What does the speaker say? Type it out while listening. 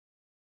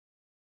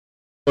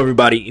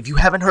Everybody, if you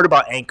haven't heard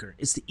about Anchor,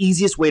 it's the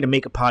easiest way to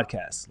make a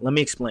podcast. Let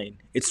me explain.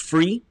 It's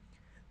free.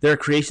 There are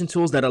creation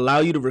tools that allow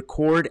you to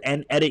record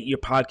and edit your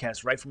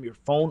podcast right from your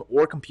phone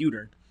or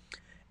computer.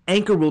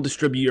 Anchor will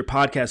distribute your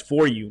podcast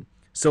for you,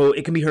 so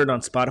it can be heard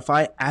on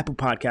Spotify, Apple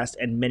Podcasts,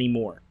 and many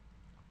more.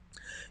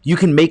 You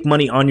can make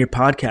money on your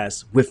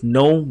podcast with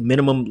no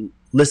minimum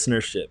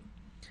listenership.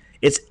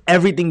 It's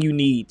everything you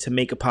need to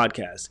make a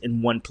podcast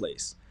in one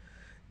place.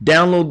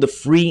 Download the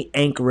free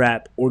Anchor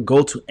app or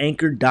go to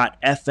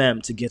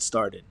anchor.fm to get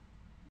started.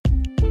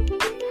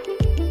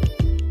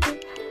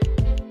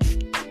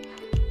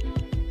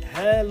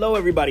 Hello,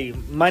 everybody.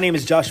 My name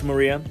is Josh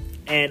Maria,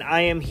 and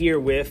I am here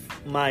with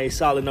my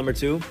solid number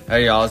two.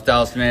 Hey, y'all. It's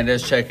Dallas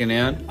Fernandez checking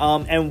in.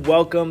 And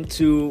welcome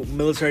to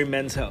Military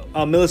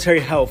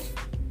Health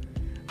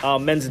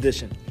Men's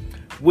Edition,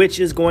 which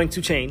is going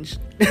to change.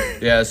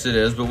 Yes, it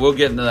is, but we'll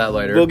get into that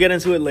later. We'll get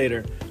into it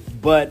later.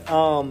 But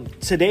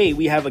today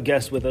we have a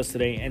guest with us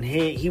today, and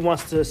he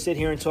wants to sit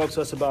here and talk to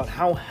us about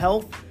how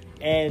health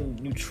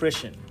and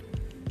nutrition,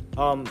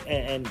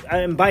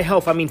 and by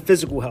health I mean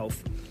physical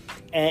health,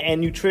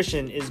 and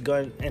nutrition is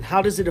going, and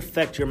how does it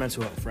affect your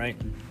mental health, right?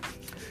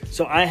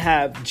 So I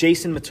have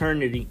Jason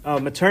Maternity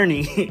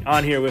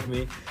on here with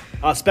me,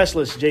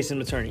 specialist Jason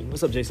Maternity.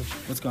 What's up, Jason?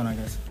 What's going on,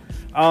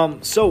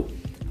 guys? So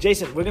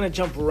Jason, we're gonna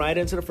jump right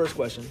into the first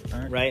question,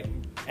 right?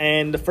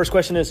 And the first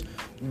question is,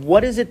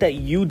 what is it that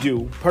you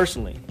do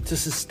personally to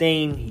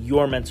sustain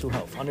your mental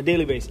health on a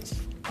daily basis?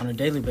 On a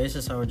daily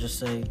basis, I would just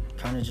say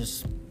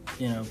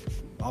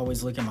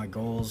always look at my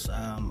goals.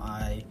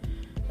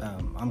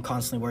 I'm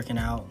constantly working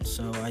out,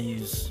 so I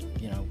use,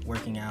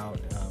 working out,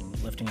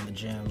 lifting in the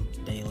gym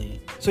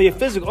daily. So you're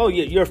physical.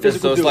 You're a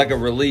physical So it's dude. like a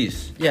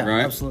release, yeah,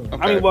 right? Absolutely.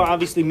 Okay. I mean, well,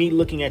 obviously, me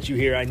looking at you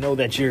here, I know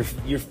that you're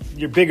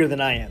bigger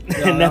than I am,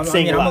 Yeah, and that's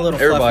saying a lot. I'm a little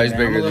Everybody's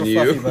fluffy, man. bigger I'm a than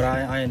little you. fluffy, but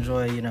I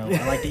enjoy,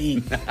 I like to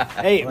eat.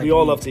 Hey, like we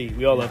all to love to eat.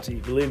 We all love to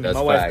eat. Believe me, That's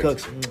my wife fact.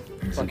 cooks.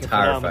 It's Fucking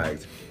entire phenomenal.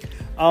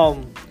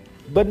 fact.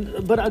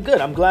 But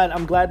good. I'm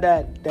glad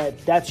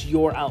that that's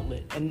your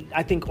outlet, and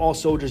I think all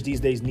soldiers these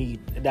days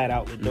need that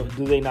outlet.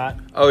 Do they not?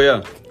 Oh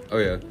yeah.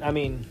 I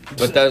mean,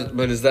 But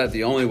is that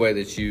the only way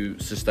that you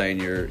sustain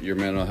your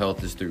mental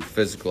health is through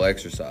physical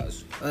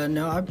exercise?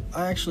 No,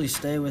 I actually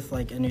stay with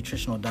like a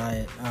nutritional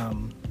diet.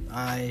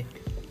 I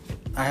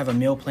have a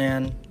meal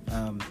plan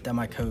that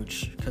my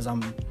coach, because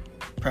I'm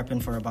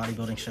prepping for a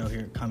bodybuilding show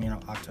here coming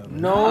out October.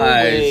 no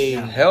Nice. way.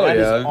 Hell That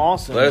yeah. is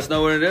awesome. Let us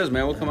know what it is,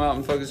 man. We'll come out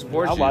and fucking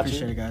support I'll you. watch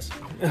Appreciate it, guys.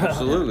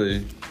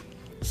 Absolutely.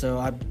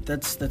 So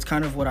that's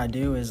kind of what I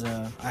do is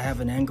I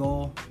have an end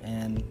goal,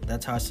 and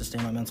that's how I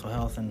sustain my mental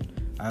health, and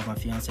I have my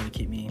fiance to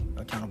keep me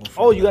accountable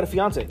for. Oh, you got a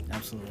fiance?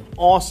 Absolutely.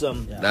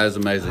 Awesome. Yeah. That is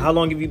amazing. How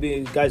long have you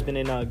guys been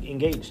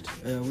engaged?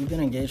 We've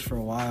been engaged for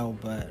a while,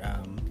 but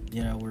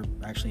we're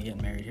actually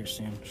getting married here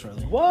soon,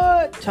 shortly.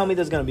 What? Tell me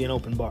there's gonna be an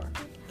open bar.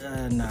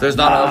 No. If there's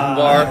not an open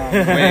bar,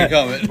 we ain't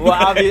coming. Well,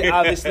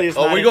 obviously it's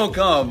not. we gonna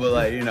come, but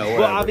whatever.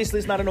 Well, obviously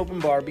it's not an open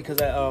bar because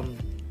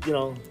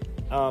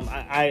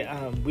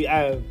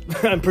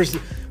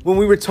when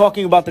we were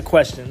talking about the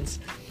questions,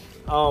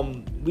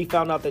 we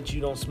found out that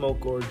you don't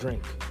smoke or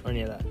drink or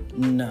any of that.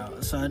 No.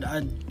 So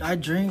I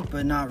drink,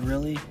 but not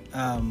really.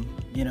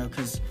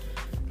 Because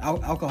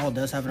alcohol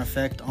does have an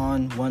effect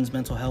on one's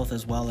mental health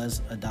as well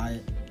as a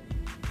diet.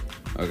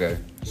 Okay.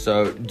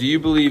 So, do you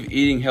believe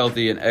eating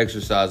healthy and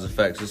exercise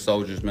affects a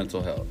soldier's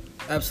mental health?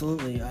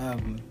 Absolutely.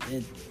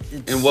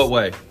 It's, In what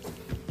way?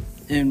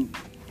 And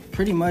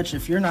pretty much,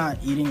 if you're not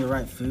eating the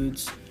right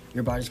foods,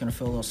 your body's going to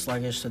feel a little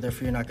sluggish, so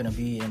therefore you're not going to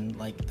be in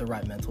like the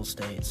right mental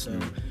state. So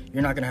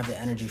you're not going to have the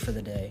energy for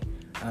the day.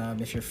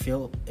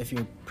 If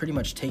you're pretty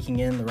much taking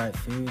in the right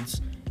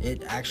foods,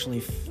 it actually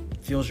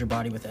fuels your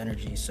body with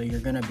energy. So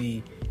you're going to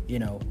be,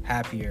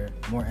 happier,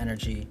 more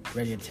energy,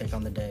 ready to take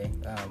on the day.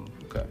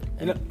 Okay.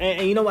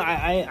 And you know what?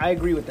 I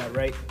agree with that,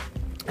 right?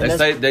 And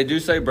They do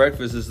say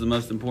breakfast is the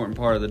most important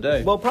part of the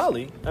day. well,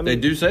 probably. I mean, They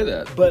do say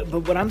that. But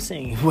what I'm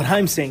saying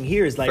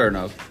here is like, Fair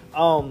enough.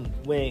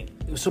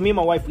 So me and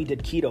my wife, we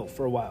did keto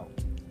for a while,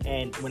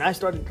 and when I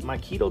started my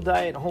keto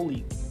diet,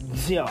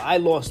 I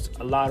lost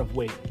a lot of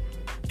weight.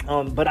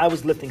 But I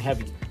was lifting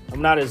heavy.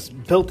 I'm not as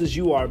built as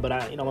you are, but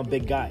I'm a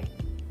big guy.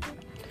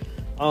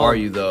 Are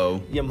you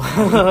though? Yeah.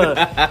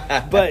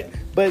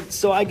 but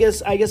so I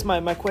guess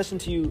my question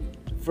to you,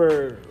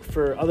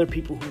 for other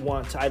people who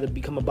want to either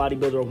become a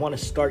bodybuilder or want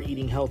to start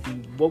eating healthy,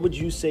 what would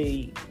you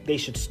say they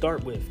should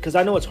start with? Because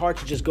I know it's hard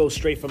to just go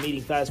straight from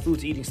eating fast food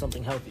to eating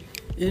something healthy.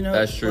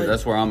 That's true.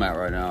 That's where I'm at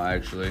right now,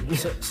 actually.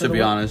 To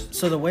be honest.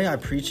 So the way I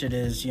preach it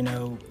is,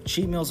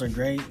 cheat meals are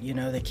great.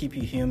 They keep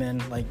you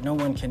human. Like, no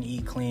one can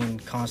eat clean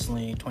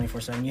constantly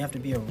 24/7. You have to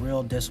be a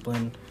real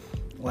disciplined,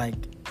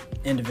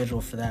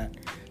 individual for that.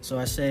 So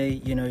I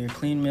say, your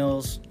clean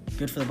meals,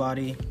 good for the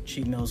body.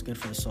 Cheat meals, good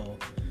for the soul.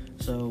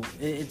 So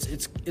it's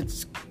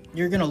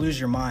you're gonna lose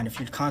your mind if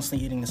you're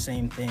constantly eating the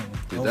same thing.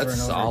 Dude, over that's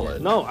and over solid.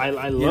 again. No, I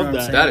know love what I'm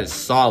that. saying? That is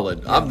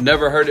solid. Yeah. I've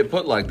never heard it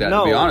put like that,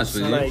 to be honest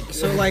with you.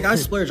 So I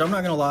splurge. I'm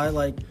not gonna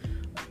lie.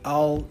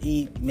 I'll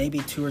eat maybe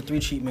 2 or 3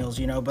 cheat meals,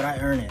 but I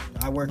earn it.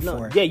 I work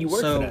for it. Yeah, you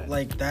work for so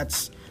that.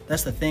 that's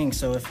that's the thing.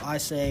 So if I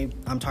say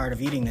I'm tired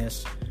of eating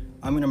this,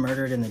 I'm gonna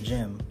murder it in the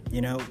gym,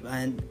 you know.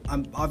 And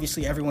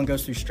obviously everyone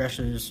goes through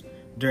stressors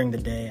during the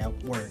day at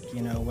work,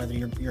 you know, whether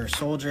you're a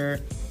soldier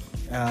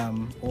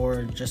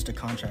or just a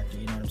contractor,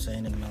 you know what I'm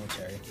saying, in the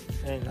military.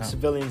 And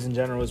civilians in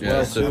general as well.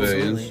 Yeah, civilians.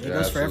 Absolutely. It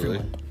goes for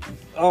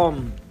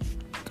everyone.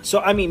 So,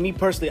 I mean, me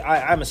personally,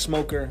 I'm a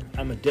smoker.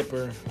 I'm a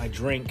dipper. I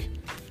drink.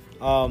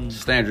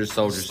 Standard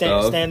soldier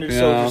stuff. Standard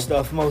soldier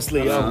stuff,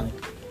 mostly.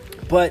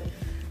 But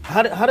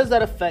how does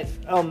that affect...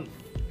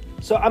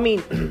 so, I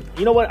mean,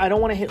 you know what? I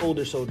don't want to hit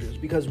older soldiers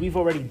because we've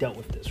already dealt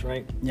with this,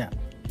 right? Yeah.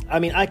 I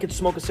mean, I could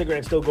smoke a cigarette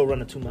and still go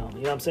run a 2 mile. You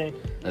know what I'm saying?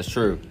 That's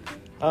true.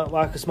 Well,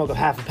 I could smoke a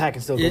half a pack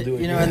and still go do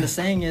it. You know, and the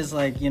saying is,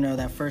 like, you know,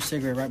 that first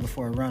cigarette right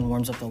before a run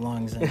warms up the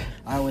lungs. And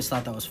I always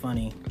thought that was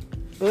funny.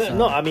 So.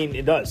 No, I mean,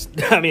 it does.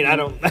 I mean, I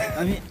don't...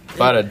 I mean...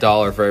 If I had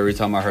 $1 for every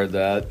time I heard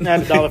that. I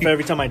had $1 for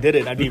every time I did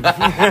it. I'd be...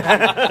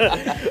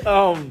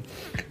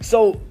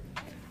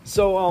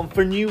 So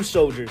for new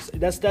soldiers,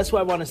 that's what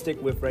I want to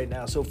stick with right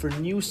now. So for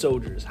new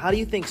soldiers, how do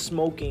you think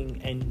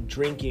smoking and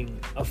drinking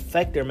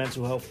affect their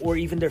mental health or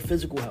even their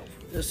physical health?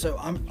 So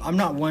I'm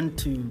not one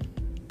to,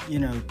 you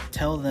know,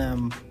 tell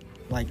them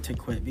like to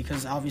quit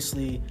because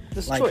obviously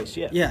that's like, a choice.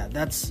 Yeah,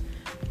 that's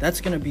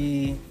gonna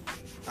be.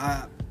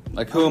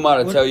 Like, who am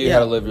I to tell you how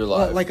to live your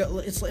life? Like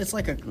it's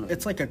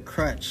like a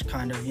crutch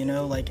kind of, you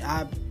know. Like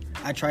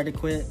I tried to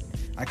quit,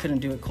 I couldn't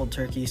do it cold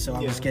turkey, so I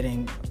was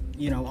getting,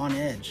 you know, on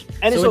edge.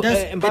 And so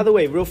and by the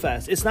way, real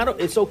fast, it's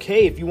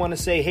okay if you want to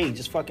say, hey,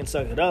 just fucking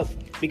suck it up,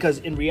 because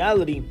in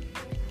reality,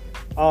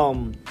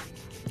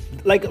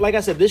 like I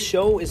said, this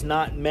show is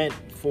not meant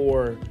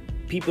for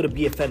people to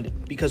be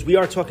offended because we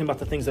are talking about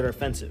the things that are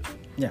offensive.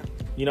 Yeah.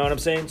 You know what I'm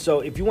saying? So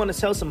if you want to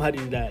tell somebody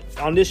that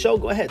on this show,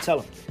 go ahead, tell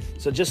them.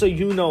 So just so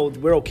you know,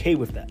 we're okay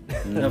with that.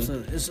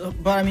 Absolutely.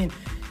 But I mean,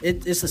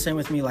 it's the same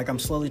with me. Like, I'm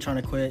slowly trying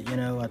to quit. You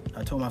know,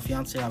 I told my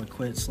fiance I would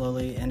quit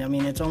slowly. And I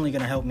mean, it's only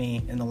going to help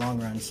me in the long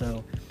run.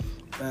 So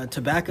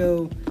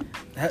tobacco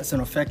has an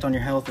effect on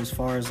your health as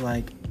far as,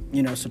 like,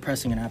 you know,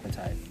 suppressing an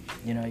appetite.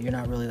 You know, you're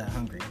not really that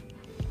hungry.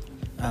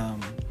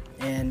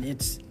 And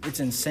it's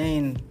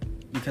insane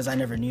because I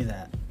never knew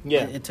that.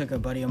 Yeah. It took a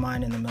buddy of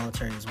mine in the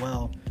military as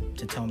well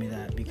to tell me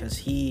that because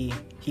he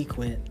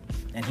quit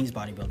and he's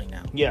bodybuilding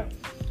now. Yeah.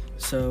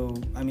 So,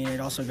 I mean, it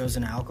also goes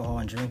into alcohol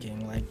and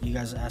drinking. Like, you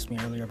guys asked me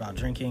earlier about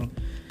drinking.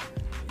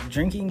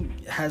 Drinking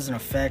has an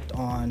effect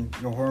on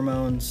your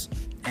hormones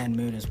and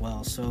mood as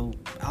well. So,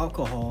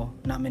 alcohol,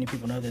 not many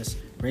people know this,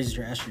 raises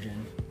your estrogen,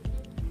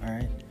 all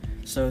right?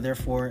 So,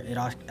 therefore, it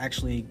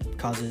actually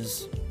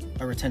causes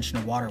a retention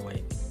of water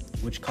weight,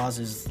 which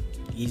causes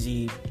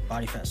easy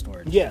body fat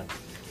storage. Yeah.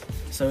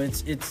 So,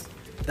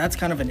 that's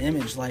kind of an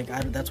image. Like,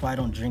 that's why I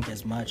don't drink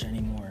as much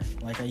anymore,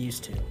 like I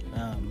used to.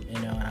 You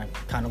know, and I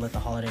kind of let the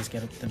holidays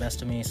get the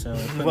best of me. So,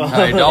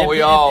 hey, don't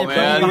we all,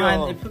 man?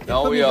 It put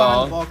Don't me we behind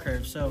all? the ball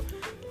curve. So,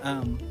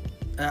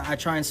 I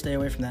try and stay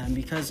away from that, and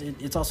because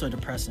it's also a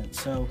depressant.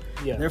 So,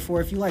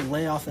 therefore, if you like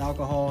lay off the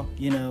alcohol,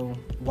 you know,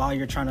 while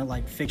you're trying to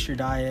like fix your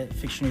diet,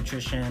 fix your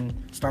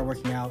nutrition, start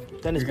working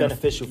out, then it's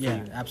beneficial for you.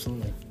 Yeah,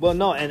 absolutely. Well,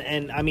 no,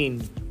 and I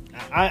mean,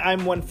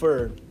 I'm one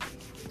for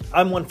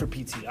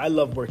PT. I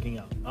love working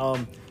out.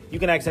 You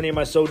can ask any of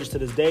my soldiers to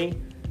this day.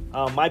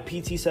 My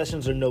PT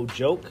sessions are no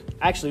joke.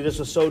 Actually, there's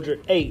a soldier.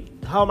 Hey,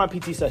 how are my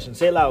PT sessions?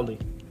 Say it loudly.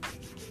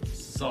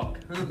 Suck.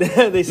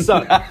 They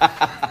suck.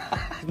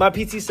 My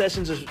PT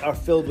sessions are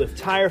filled with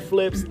tire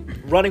flips,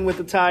 running with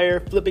the tire,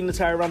 flipping the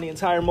tire around the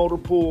entire motor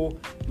pool,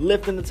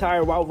 lifting the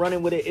tire while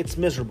running with it. It's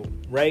miserable,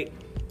 right?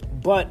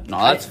 But no,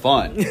 that's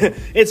fun.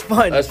 It's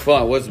fun. That's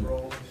fun.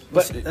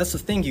 But that's the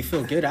thing, you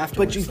feel good after.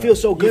 But you feel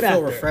so good after.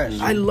 You feel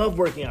refreshed. I love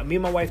working out. Me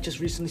and my wife just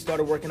recently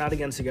started working out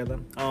again together.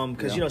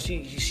 Because you know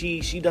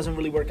she doesn't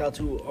really work out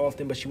too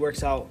often, but she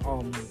works out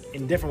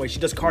in different ways. She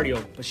does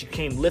cardio, but she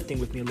came lifting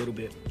with me a little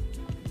bit.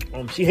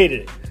 She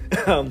hated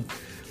it.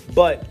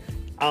 But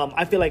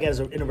I feel like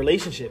in a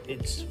relationship,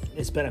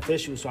 it's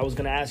beneficial. So I was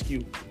gonna ask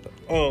you,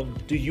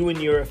 do you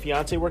and your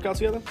fiance work out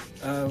together?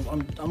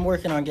 I'm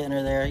working on getting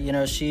her there. You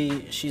know,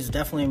 she's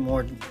definitely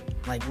more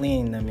like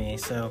lean than me.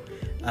 So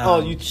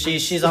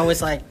she's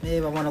always like,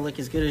 babe, I want to look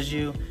as good as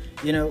you.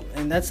 You know,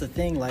 and that's the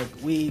thing. Like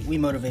we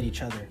motivate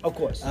each other. Of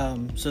course.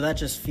 So that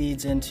just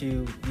feeds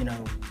into, you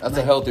know, that's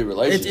like, a healthy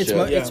relationship.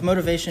 It's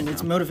motivation.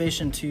 It's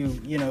motivation to,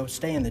 you know,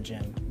 stay in the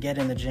gym, get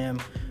in the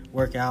gym,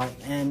 work out,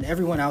 and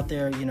everyone out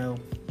there, you know,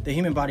 the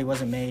human body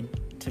wasn't made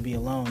to be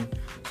alone.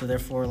 So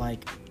therefore,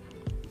 like,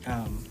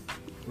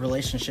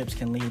 relationships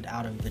can lead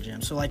out of the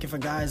gym. So like if a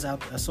guy's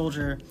out, a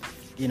soldier,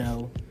 you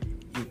know,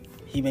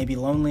 he may be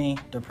lonely,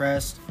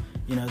 depressed,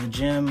 you know, the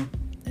gym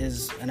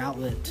is an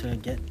outlet to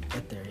get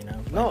there, you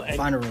know,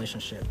 find a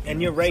relationship.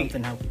 And you're right.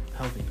 Something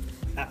healthy.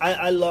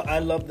 I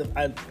love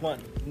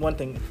one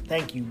thing.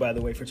 Thank you, by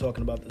the way, for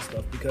talking about this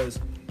stuff, because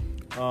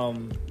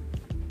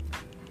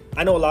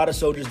I know a lot of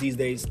soldiers these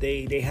days,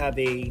 they have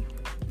a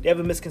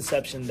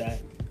misconception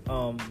that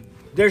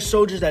there's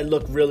soldiers that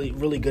look really,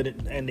 really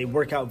good and they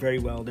work out very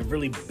well. They're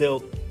really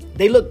built.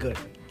 They look good,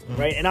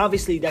 right? And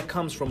obviously that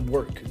comes from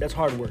work. That's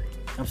hard work.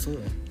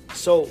 Absolutely.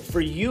 So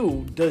for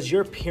you, does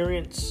your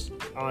appearance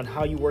on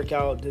how you work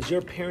out, does your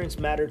appearance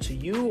matter to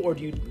you, or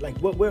do you like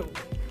what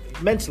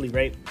mentally,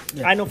 right?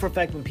 Yeah. I know for a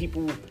fact when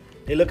people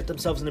they look at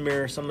themselves in the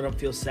mirror, some of them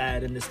feel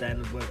sad and this, that,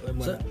 and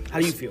whatnot. So- How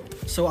do you feel?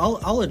 So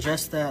I'll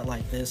address that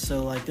like this.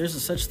 So like there's a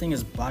such thing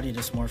as body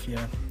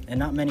dysmorphia, and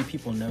not many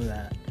people know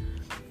that.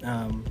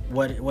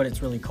 What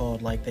it's really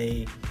called. Like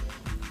they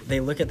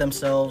look at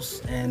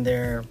themselves and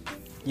they're,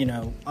 you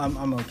know,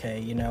 I'm okay.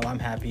 You know, I'm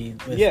happy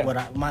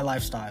with my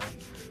lifestyle.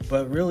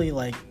 But really,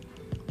 like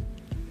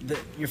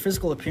your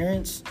physical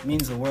appearance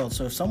means the world.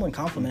 So if someone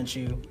compliments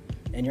you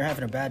and you're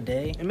having a bad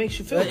day, It makes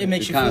you feel. it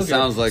makes It you kind feel of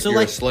sounds good. like So,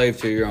 you're a slave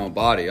to your own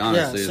body,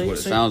 honestly, is what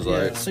it sounds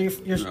like. So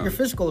your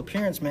physical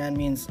appearance, man,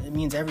 means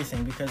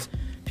everything, because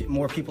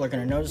more people are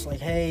going to notice, like,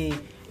 hey,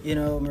 you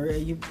know, Maria,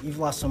 you've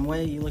lost some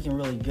weight, you're looking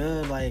really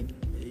good, like,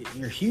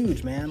 you're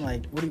huge, man,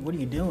 like, what are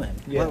you doing?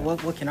 Yeah.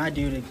 What can I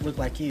do to look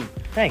like you?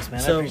 Thanks,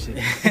 man. So- I appreciate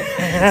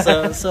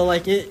it. so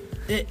like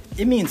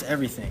it means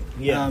everything.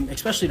 Yeah.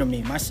 Especially to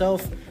me,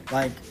 myself,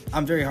 like,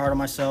 I'm very hard on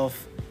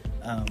myself,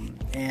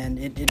 and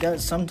it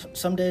does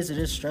some days it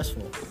is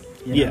stressful,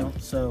 you know.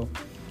 So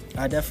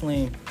I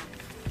definitely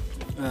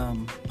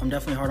I'm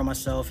definitely hard on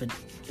myself.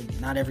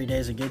 Not every day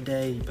is a good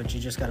day, but you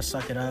just got to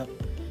suck it up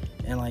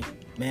and like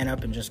man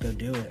up and just go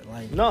do it.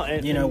 Like, No,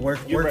 and- you know, and work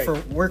you're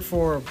right.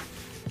 for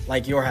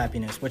like your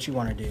happiness, what you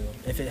want to do.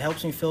 If it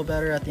helps me feel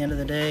better at the end of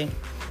the day,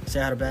 say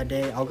I had a bad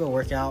day, I'll go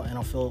work out and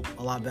I'll feel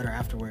a lot better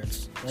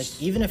afterwards.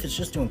 Like, even if it's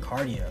just doing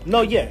cardio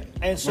No, yeah,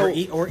 and so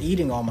or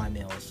eating all my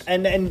meals.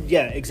 and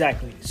yeah,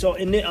 exactly. So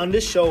on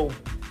this show,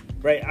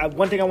 right?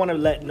 One thing I want to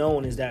let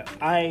known is that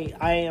I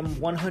am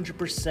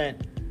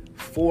 100%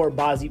 for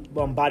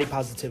body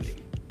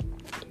positivity.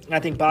 And I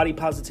think body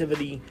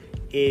positivity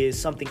is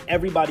something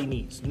everybody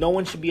needs. No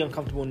one should be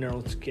uncomfortable in their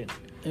own skin.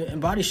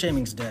 And body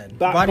shaming's dead.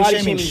 Bo- Body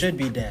shaming should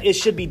be dead. It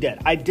should be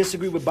dead. I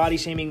disagree with body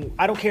shaming.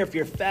 I don't care if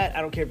you're fat.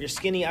 I don't care if you're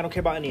skinny. I don't care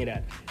about any of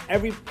that.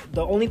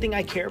 The only thing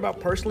I care about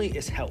personally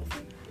is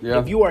health. Yeah.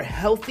 If you are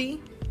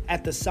healthy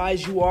at the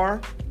size you are,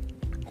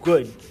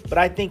 good. But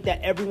I think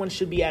that everyone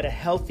should be at a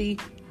healthy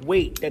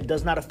weight that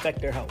does not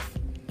affect their health.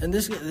 And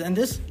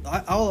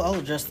I'll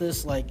address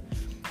this, like,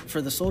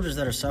 for the soldiers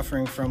that are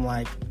suffering from,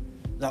 like,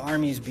 the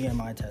Army's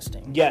BMI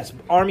testing. Yes,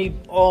 Army.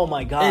 Oh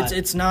my God.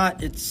 It's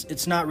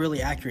not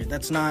really accurate.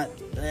 That's not.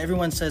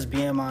 Everyone says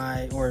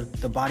BMI or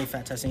the body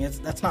fat testing.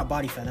 That's not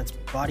body fat. That's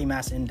body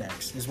mass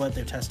index is what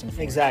they're testing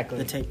for. Exactly.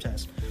 The tape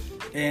test.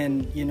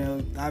 And you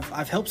know,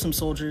 I've helped some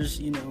soldiers,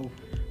 you know,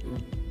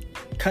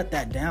 cut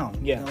that down.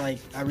 Yeah. Like,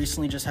 I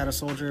recently just had a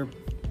soldier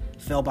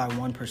fell by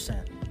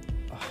 1%.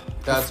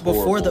 That's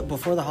Before horrible.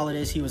 before the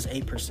holidays, he was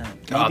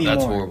 8%. God, maybe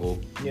that's more.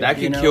 horrible. Yeah. That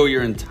You can know, kill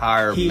your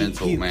entire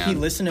mental, he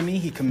man. listened to me.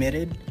 He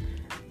committed.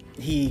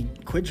 He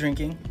quit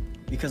drinking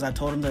because I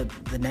told him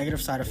the negative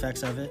side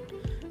effects of it.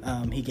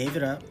 He gave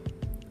it up.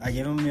 I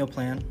gave him a meal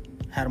plan.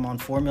 Had him on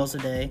 4 meals a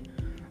day.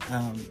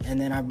 And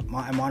then I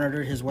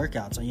monitored his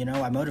workouts. You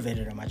know, I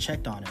motivated him. I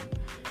checked on him.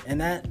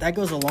 And that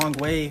goes a long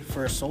way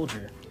for a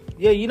soldier.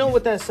 Yeah, you know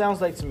what that sounds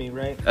like to me,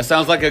 right? That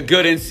sounds like a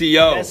good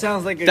NCO. That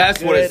sounds like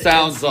That's what it good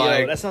sounds NCO.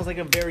 like. That sounds like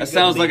a very. That good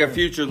sounds like a leader.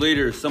 future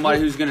leader, somebody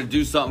who's gonna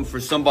do something for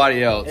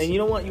somebody else. And you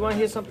know what? You want to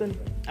hear something?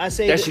 I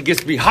say That shit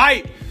gets me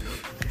hype.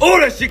 Oh,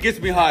 that shit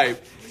gets me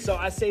hype. So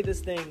I say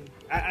this thing,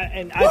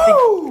 I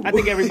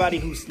think everybody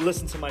who's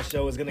listened to my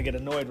show is gonna get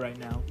annoyed right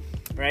now,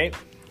 right?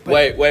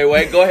 But-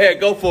 Wait. Go ahead.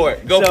 Go for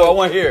it. Go So, for it. I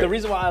want to hear The it.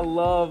 reason why I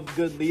love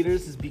good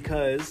leaders is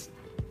because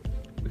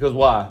Because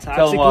why? Tell 'em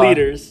toxic why.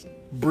 leaders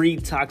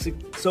breed toxic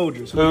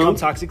soldiers who Who? become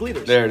toxic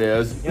leaders. There it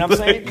is. You know what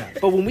I'm saying?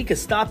 But when we could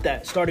stop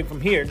that, starting from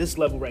here, this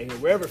level right here,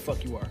 wherever the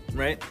fuck you are,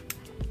 right?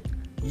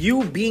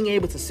 You being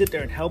able to sit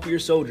there and help your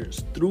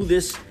soldiers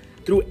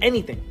through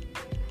anything.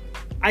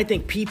 I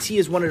think PT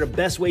is one of the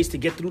best ways to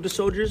get through the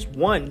soldiers.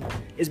 One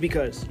is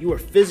because you are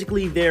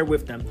physically there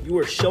with them. You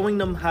are showing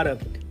them how to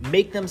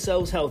make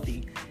themselves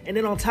healthy. And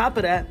then on top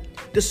of that,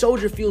 the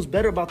soldier feels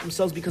better about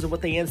themselves because of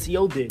what the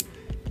NCO did.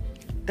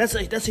 That's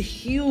a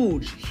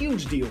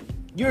huge deal.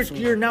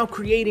 You're now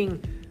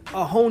creating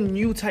a whole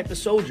new type of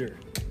soldier.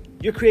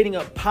 You're creating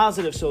a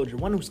positive soldier,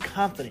 one who's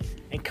confident.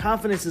 And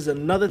confidence is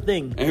another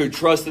thing. And who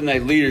trust in their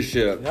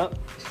leadership. Yep.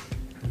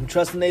 I'm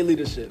trusting their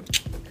leadership.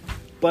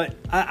 But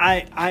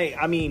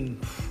I mean,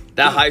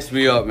 That hypes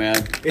me up, man.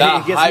 That it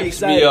gets me hypes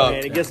excited, me up.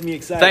 man. It gets me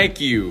excited.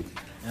 Thank you.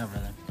 Yeah,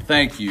 brother.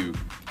 Thank you.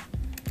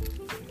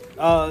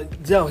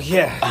 So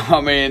yeah.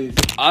 I mean,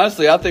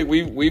 honestly, I think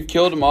we've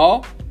killed them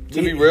all,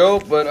 to be real.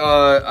 But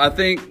I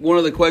think one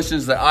of the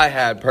questions that I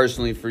had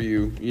personally for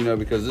you, you know,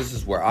 because this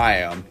is where I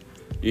am,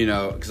 you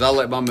know, because I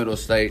let my mental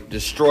state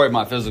destroy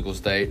my physical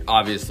state,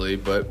 obviously,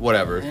 but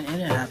whatever. And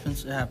it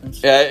happens. It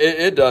happens. Yeah,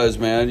 it does,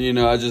 man. You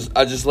know, I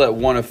just let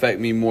one affect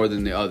me more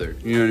than the other.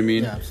 You know what I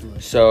mean? Yeah,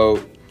 absolutely.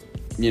 So,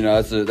 you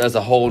know, that's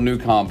a whole new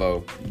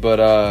combo.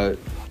 But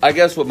I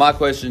guess what my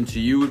question to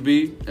you would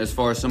be, as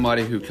far as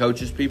somebody who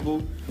coaches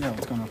people, Yeah,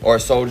 what's going on? or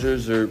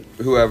soldiers or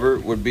whoever,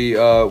 would be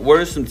what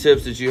are some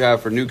tips that you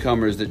have for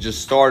newcomers that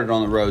just started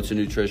on the road to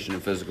nutrition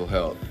and physical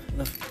health?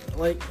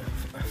 Like,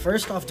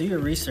 First off, do your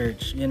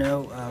research,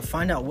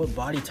 find out what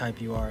body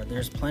type you are.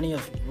 There's plenty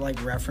of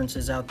like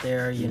references out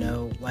there,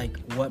 like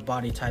what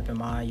body type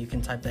am I? You can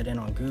type that in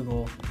on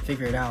Google,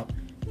 figure it out.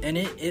 And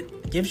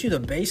it gives you the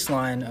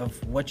baseline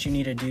of what you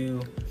need to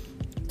do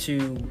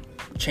to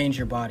change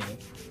your body.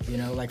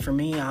 Like for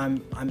me,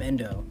 I'm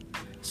endo.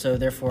 So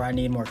therefore I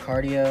need more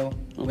cardio,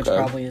 which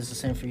probably is the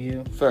same for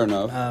you. Fair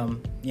enough.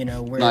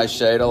 We're nice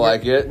shade, I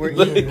like it.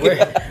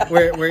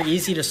 We're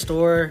easy to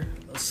store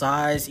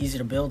size, easy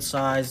to build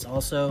size,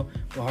 also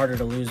we're harder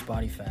to lose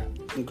body fat.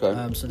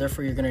 Okay. So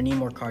therefore you're going to need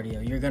more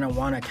cardio. You're going to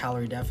want a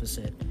calorie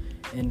deficit.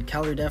 And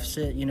calorie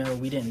deficit,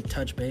 we didn't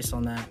touch base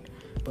on that.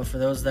 But for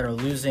those that are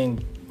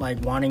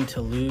wanting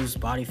to lose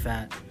body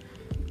fat,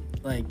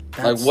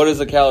 that's, what is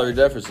a calorie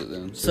deficit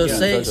then? So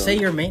say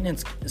your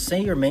maintenance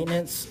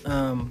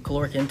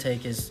caloric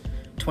intake is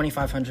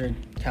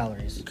 2,500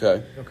 calories.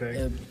 Okay.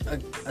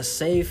 A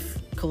safe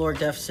caloric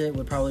deficit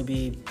would probably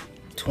be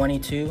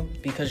 22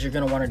 because you're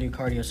going to want to do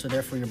cardio. So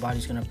therefore your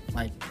body's going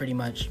to pretty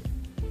much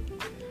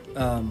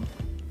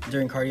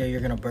during cardio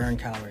you're going to burn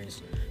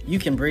calories. You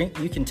can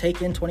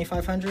take in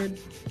 2,500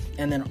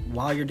 and then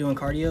while you're doing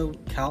cardio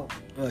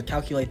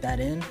calculate that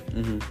in,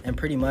 and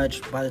pretty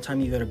much by the time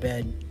you go to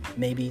bed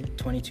maybe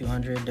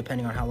 2,200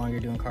 depending on how long you're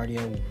doing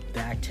cardio,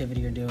 the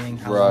activity you're doing,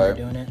 how long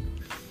you're doing it.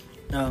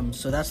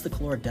 So that's the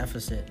caloric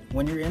deficit.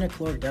 When you're in a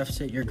caloric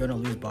deficit, you're going to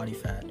lose body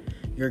fat.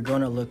 You're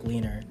going to look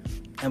leaner.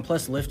 And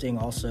plus lifting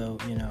also,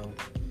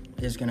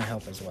 is going to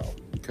help as well.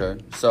 Okay.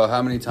 So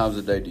how many times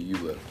a day do you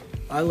lift?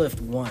 I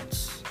lift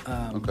once.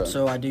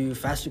 So I do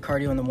fasted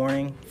cardio in the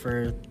morning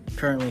for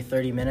currently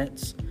 30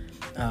 minutes.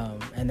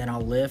 And then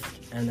I'll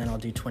lift, and then I'll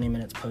do 20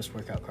 minutes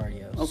post-workout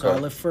cardio. Okay. So I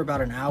lift for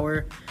about an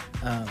hour.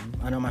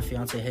 I know my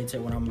fiance hates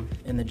it when I'm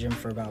in the gym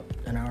for about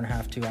an hour and a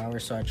half, 2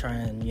 hours. So I try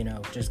and,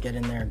 just get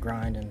in there,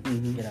 grind,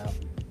 and get out.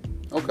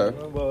 Okay.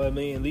 Well, I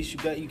mean, at least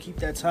you keep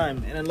that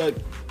time. And then look.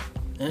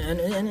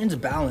 And it's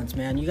balance,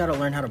 man. You got to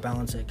learn how to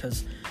balance it,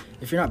 because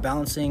if you're not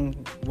balancing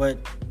what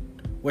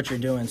you're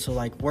doing, so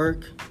like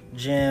work,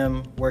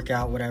 gym,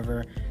 workout,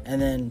 whatever,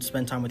 and then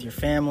spend time with your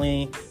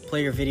family,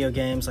 play your video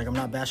games. Like, I'm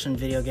not bashing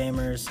video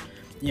gamers.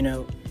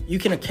 You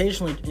can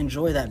occasionally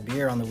enjoy that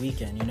beer on the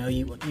weekend.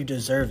 You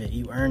deserve it.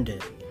 You earned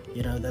it.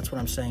 That's what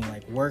I'm saying.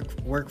 Like,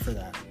 work for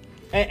that.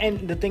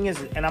 And the thing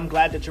is, and I'm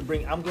glad that you're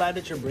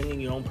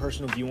bringing your own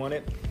personal view on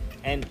it.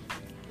 And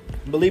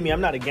believe me,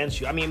 I'm not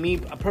against you. I mean, me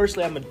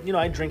personally,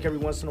 I drink every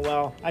once in a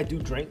while. I do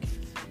drink.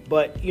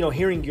 But,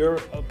 hearing your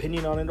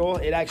opinion on it all,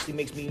 it actually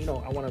makes me,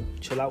 I want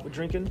to chill out with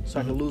drinking so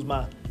I can lose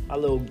my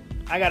little,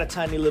 I got a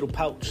tiny little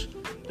pouch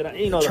that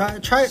I,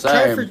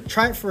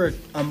 Try it for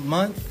a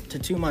month to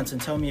 2 months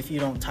and tell me if you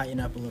don't tighten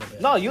up a little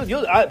bit. No,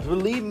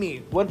 believe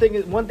me. One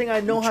thing I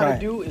know how to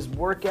do is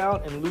work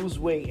out and lose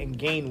weight and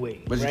gain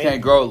weight. But you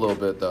can't grow a little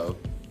bit, though.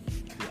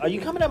 Are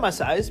you coming at my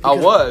size? I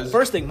was.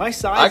 First thing, my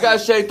size. I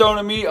got shade thrown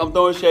at me. I'm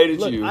throwing shade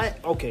at you.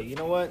 Okay, you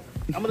know what?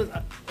 I'm gonna.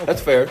 Okay.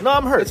 That's fair. No,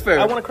 I'm hurt. It's fair.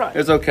 I want to cry.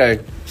 It's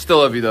okay. Still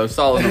love you though.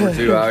 Solid number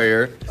 2 out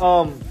here.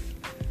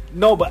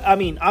 No, but I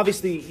mean,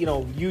 obviously,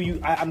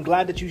 I'm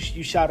glad that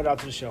you shouted out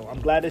to the show. I'm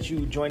glad that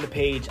you joined the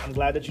page. I'm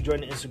glad that you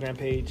joined the Instagram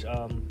page.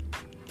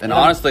 And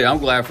honestly, I'm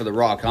glad for the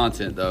raw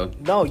content though.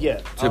 No,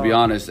 yeah. To be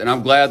honest, and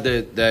I'm glad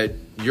that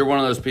you're one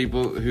of those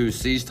people who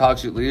sees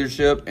toxic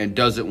leadership and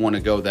doesn't want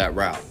to go that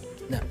route.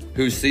 No.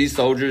 Who sees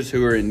soldiers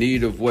who are in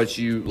need of what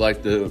you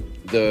like the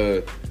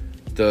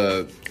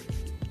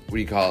what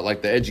do you call it?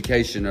 Like the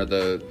education or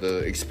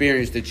the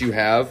experience that you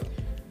have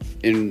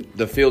in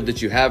the field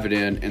that you have it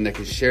in, and that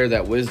can share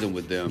that wisdom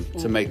with them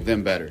to make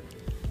them better.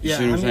 You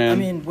see what I'm saying? I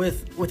mean,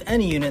 with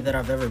any unit that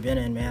I've ever been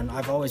in, man,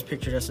 I've always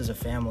pictured us as a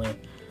family.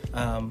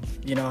 I'm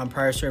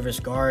prior service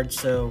guard,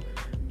 so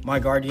my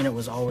guard unit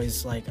was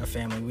always like a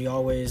family. We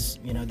always,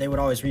 they would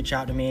always reach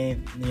out to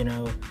me,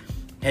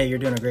 hey, you're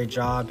doing a great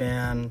job,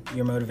 man.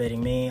 You're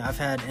motivating me. I've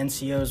had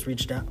NCOs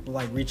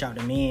reach out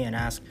to me and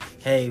ask,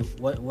 hey,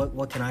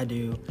 what can I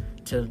do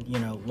to,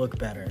 look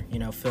better,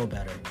 feel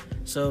better.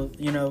 So,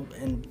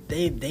 and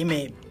they've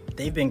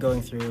been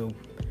going through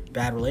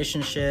bad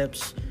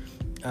relationships,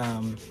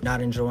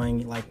 not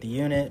enjoying like the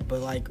unit,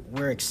 but like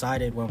we're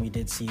excited when we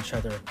did see each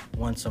other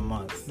once a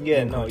month.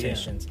 Yeah, in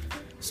quotations. Yeah.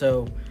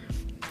 So,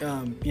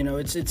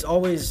 it's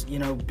always,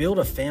 build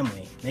a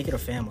family, make it a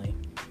family.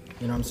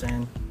 You know what I'm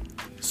saying?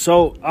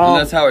 So and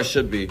that's how it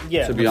should be.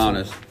 Yeah, to be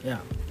honest. Yeah.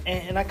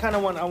 And I kind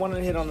of want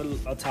to hit on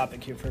a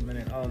topic here for a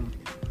minute.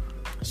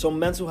 So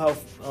mental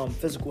health,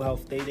 physical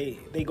health,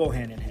 they go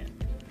hand in hand.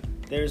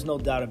 There's no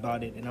doubt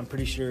about it, and I'm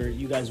pretty sure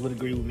you guys would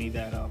agree with me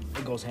that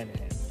it goes hand in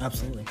hand.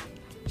 Absolutely.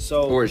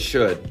 So or it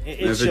should.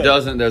 If should. It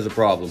doesn't, there's a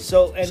problem.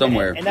 So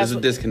somewhere and there's a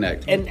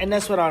disconnect. And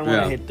that's what I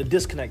want to hit, the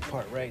disconnect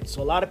part, right?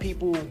 So a lot of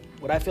people,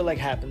 what I feel like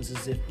happens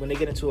is when they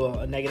get into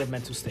a negative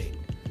mental state,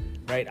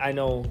 right? I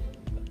know.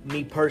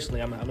 Me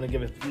personally, I'm going to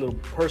give it a little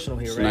personal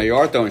here, so right? Now you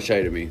are throwing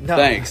shade at me. No.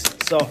 Thanks.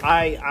 So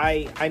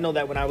I know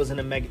that when I was in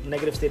a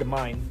negative state of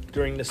mind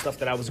during the stuff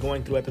that I was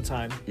going through at the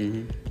time,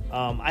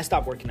 I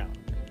stopped working out.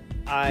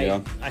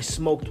 I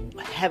smoked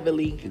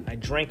heavily. I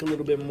drank a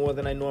little bit more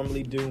than I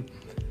normally do.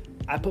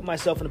 I put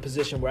myself in a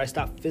position where I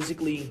stopped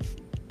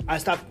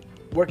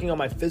working on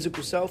my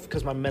physical self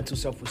because my mental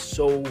self was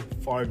so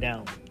far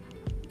down.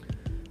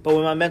 But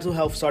when my mental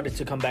health started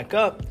to come back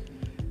up,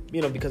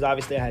 because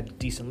obviously I had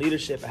decent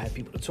leadership, I had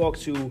people to talk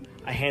to,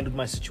 I handled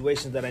my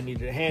situations that I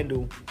needed to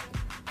handle,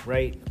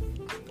 right?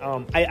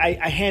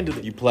 I handled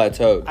it. You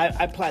plateaued.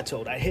 I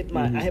plateaued. I hit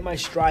my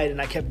stride,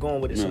 and I kept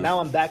going with it. So now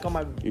I'm back on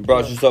my. You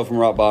brought yourself from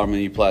rock bottom,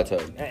 and you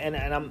plateaued.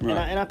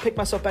 And I picked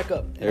myself back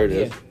up. There it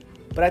is.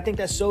 But I think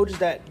that soldiers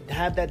that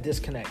have that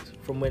disconnect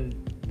from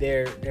when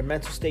their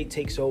mental state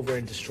takes over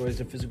and destroys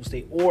their physical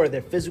state, or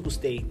their physical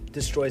state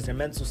destroys their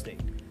mental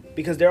state,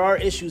 because there are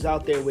issues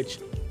out there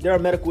there are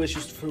medical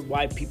issues for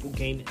why people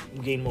gain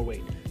more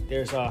weight.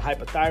 There's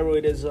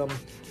hypothyroidism.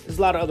 There's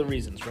a lot of other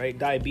reasons, right?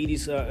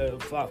 Diabetes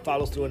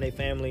follows through in their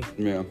family.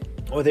 Yeah.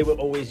 Or they were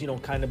always,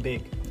 kind of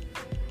big.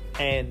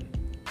 And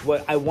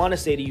what I want to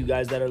say to you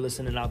guys that are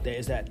listening out there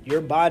is that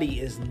your body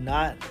is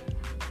not,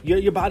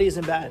 your body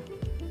isn't bad.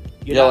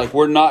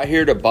 We're not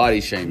here to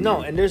body shame.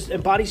 No,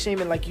 and body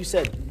shaming, like you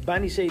said,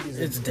 body shaming is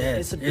it's dead.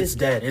 It's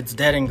dead. It's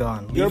dead and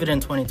gone. Leave it in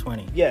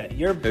 2020. Yeah,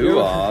 your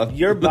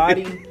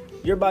body,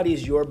 your body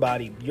is your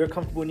body. You're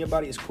comfortable in your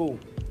body is cool.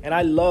 And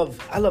I love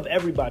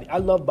everybody. I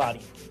love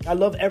body. I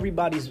love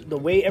the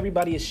way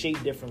everybody is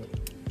shaped differently,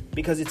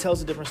 because it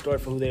tells a different story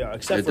for who they are,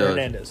 except for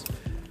Hernandez.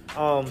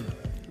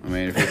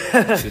 If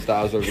it's just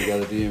eyes over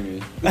together, DM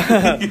me.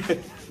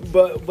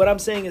 But what I'm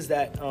saying is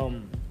that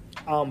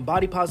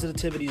body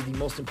positivity is the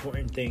most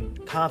important thing.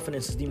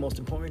 Confidence is the most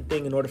important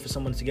thing in order for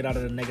someone to get out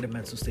of the negative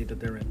mental state that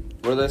they're in.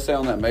 What do they say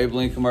on that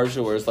Maybelline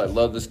commercial where it's like,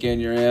 love the skin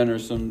you're in, or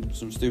some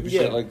stupid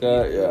shit like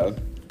that? Yeah.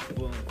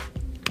 Well,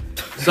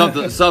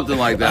 Something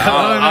like that.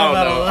 I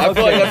don't know. I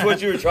feel like that's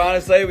what you were trying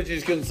to say, but you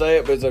just couldn't say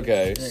it, but it's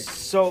okay.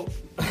 So,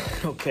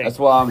 okay. That's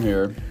why I'm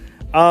here.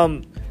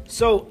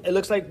 So it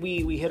looks like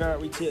we hit our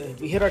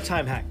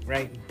time hack,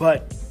 right?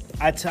 But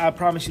I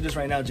promise you this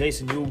right now,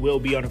 Jason, you will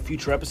be on a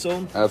future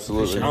episode.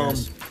 Absolutely.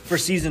 For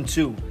season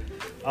 2.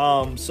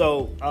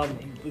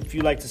 If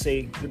you'd like to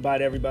say goodbye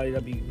to everybody,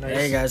 that'd be nice.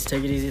 Hey guys,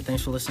 take it easy.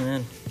 Thanks for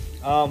listening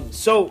in.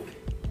 So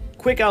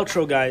quick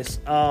outro, guys.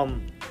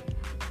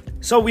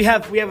 So we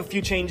have a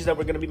few changes that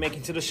we're going to be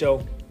making to the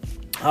show.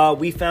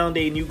 We found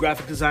a new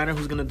graphic designer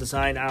who's going to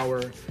design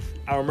our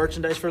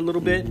merchandise for a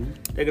little bit.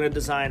 Mm-hmm. They're going to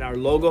design our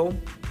logo.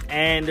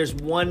 And there's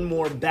one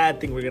more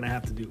bad thing we're going to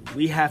have to do.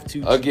 We have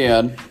to...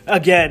 Again.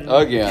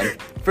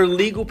 For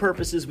legal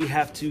purposes, we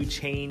have to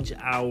change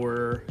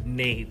our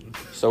name.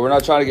 So we're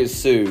not trying to get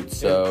sued,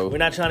 so... We're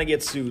not trying to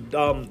get sued.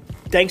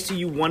 Thanks to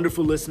you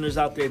wonderful listeners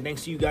out there.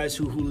 Thanks to you guys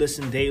who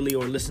listen daily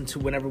or listen to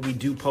whenever we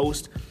do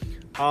post.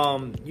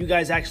 You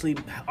guys actually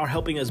are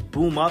helping us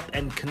boom up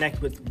and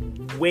connect with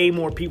way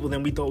more people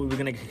than we thought we were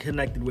going to get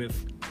connected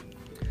with.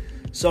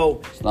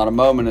 So it's not a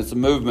moment, it's a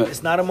movement.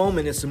 It's not a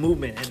moment, it's a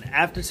movement. And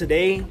after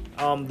today,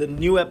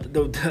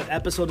 the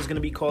episode is going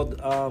to be called,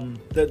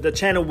 the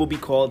channel will be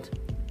called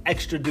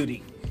Extra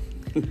Duty.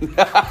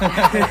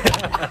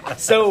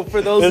 So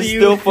for those of you, it's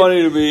still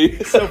funny to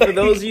me. So for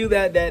those of you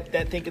that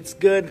think it's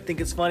good,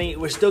 think it's funny,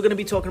 we're still going to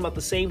be talking about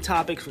the same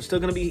topics. We're still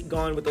going to be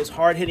going with those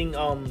hard hitting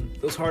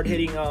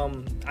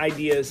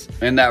ideas.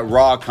 And that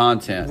raw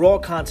content. Raw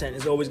content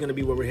is always going to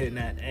be what we're hitting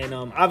at. And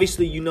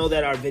obviously, you know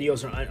that our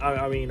videos our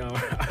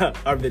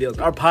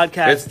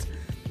podcast.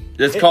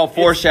 It's called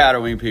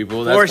foreshadowing,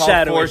 people. That's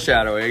called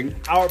foreshadowing.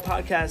 Our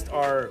podcasts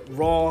are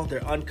raw.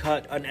 They're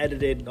uncut,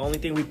 unedited. The only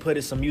thing we put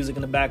is some music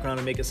in the background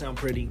to make it sound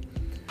pretty.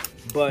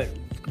 But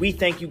we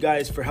thank you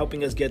guys for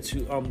helping us get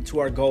to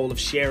our goal of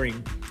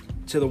sharing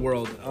to the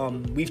world.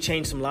 We've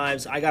changed some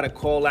lives. I got a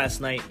call last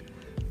night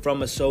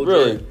from a soldier.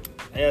 Really?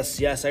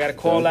 Yes. I got a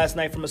call last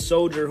night from a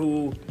soldier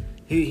who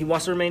he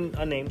wants to remain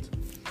unnamed.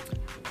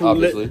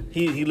 Obviously.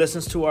 He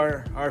listens to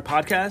our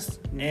podcast,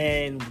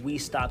 and we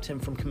stopped him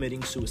from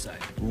committing suicide.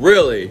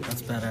 Really?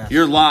 That's badass.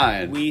 You're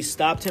lying. We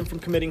stopped him from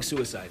committing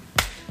suicide.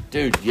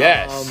 Dude,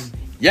 yes.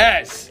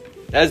 Yes.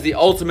 That's the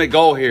ultimate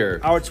goal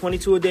here. Our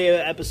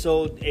 22-a-day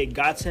episode, it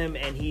got him,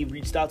 and he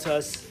reached out to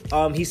us.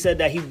 He said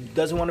that he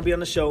doesn't want to be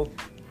on the show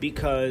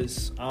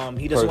because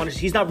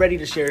he's not ready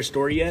to share his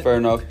story yet. Fair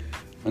enough.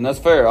 And that's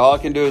fair. All I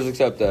can do is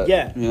accept that.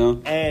 Yeah. You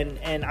know?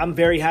 And I'm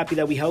very happy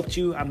that we helped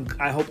you.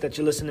 I hope that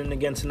you're listening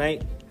again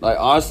tonight. Like,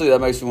 honestly, that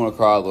makes me want to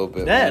cry a little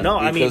bit. Yeah, man. no,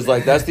 I mean... Because,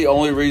 like, that's the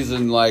only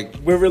reason, like,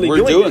 we're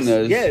doing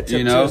this. Yeah,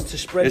 to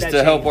spread it's that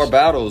to help our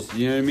battles.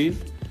 You know what I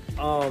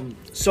mean?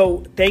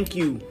 So, thank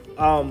you,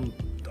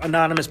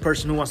 anonymous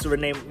person who wants to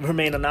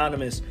remain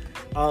anonymous.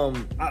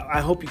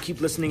 I hope you keep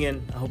listening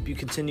in. I hope you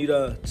continue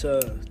to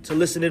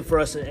listen in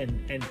for us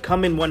and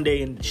come in one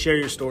day and share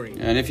your story.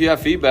 And if you have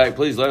feedback,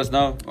 please let us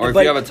know. Or if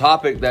you have a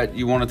topic that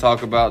you want to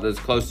talk about that's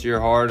close to your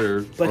heart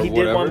he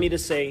did want me to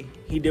say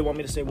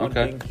one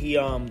thing.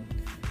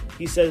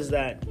 He says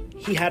that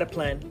he had a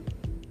plan.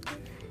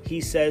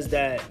 He says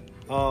that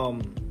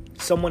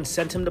someone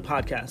sent him the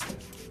podcast.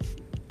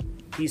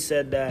 He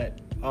said that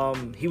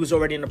he was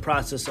already in the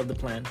process of the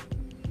plan.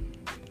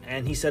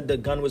 And he said the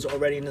gun was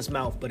already in his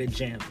mouth, but it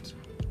jammed.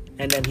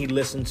 And then he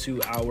listened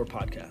to our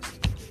podcast.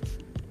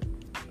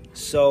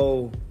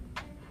 So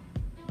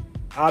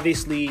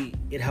obviously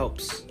it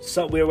helps.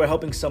 So we're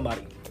helping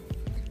somebody.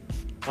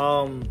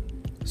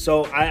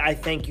 So I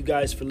thank you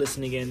guys for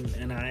listening in,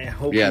 and I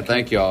hope. Yeah,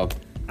 thank y'all.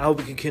 I hope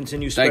we can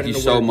continue spreading Thank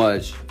you the so word.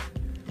 much.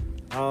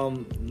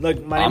 Look,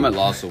 I'm at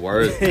loss of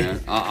words, man.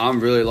 I'm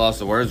really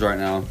lost of words right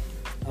now.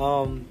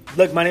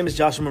 Look, my name is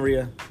Joshua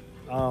Maria.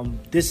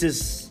 This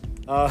is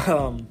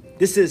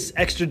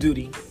Extra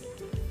Duty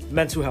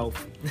Mental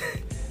Health.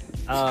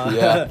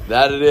 Yeah,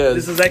 that it is.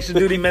 This is Extra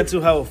Duty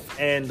Mental Health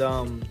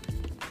and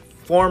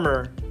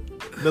former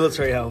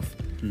military health.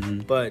 Mm-hmm.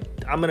 But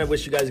I'm gonna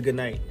wish you guys a good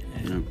night.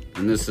 Yeah.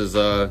 And this is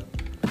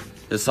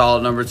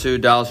solid number 2,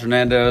 Dallas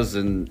Hernandez,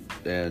 and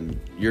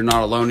you're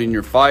not alone in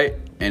your fight,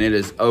 and it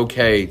is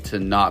okay to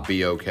not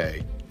be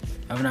okay.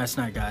 Have a nice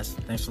night, guys.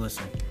 Thanks for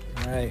listening.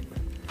 All right.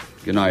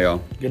 Good night,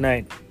 y'all. Good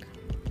night.